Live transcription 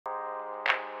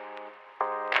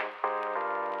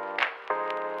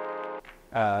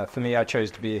For me, I chose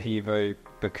to be a HEVO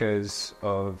because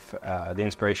of the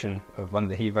inspiration of one of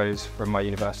the HEVOs from my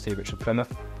university, which was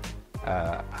Plymouth,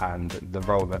 and the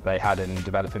role that they had in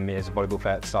developing me as a volleyball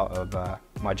player at the start of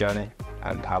my journey,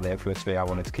 and how they influenced me. I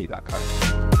wanted to keep that going.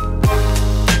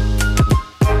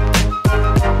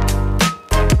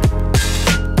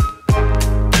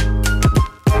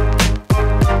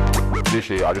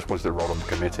 Initially, I just wanted to roll on the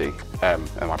committee, and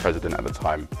my president at the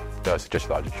time suggested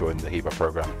that I just join the HEVO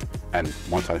programme. And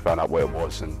once I found out what it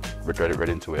was and read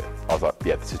into it, I was like,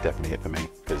 yeah, this is definitely it for me,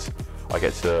 because I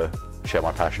get to share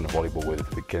my passion of volleyball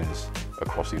with beginners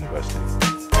across the university.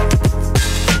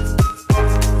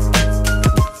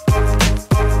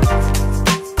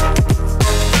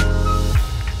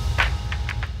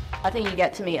 I think you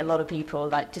get to meet a lot of people,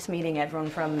 like just meeting everyone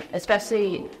from,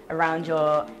 especially around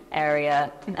your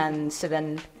area, and so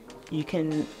then you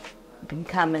can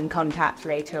come in contact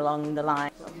later along the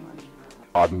line.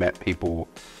 I've met people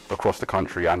across the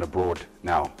country and abroad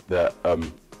now that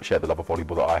share the love of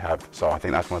volleyball that I have, so I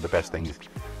think that's one of the best things,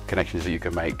 connections that you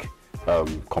can make,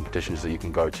 competitions that you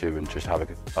can go to, and just have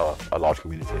a large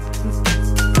community.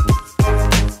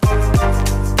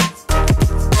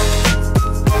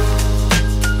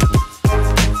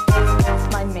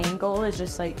 Goal is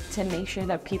just like to make sure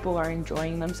that people are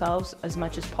enjoying themselves as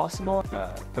much as possible.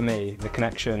 For me, the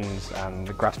connections and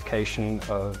the gratification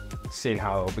of seeing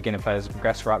how beginner players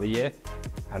progress throughout the year,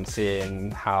 and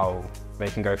seeing how they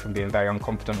can go from being very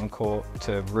unconfident on court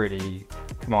to really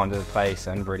command of the place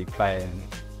and really playing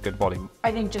good volleyball.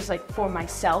 I think just like for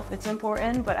myself it's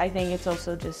important, but I think it's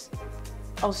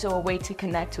also a way to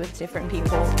connect with different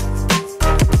people.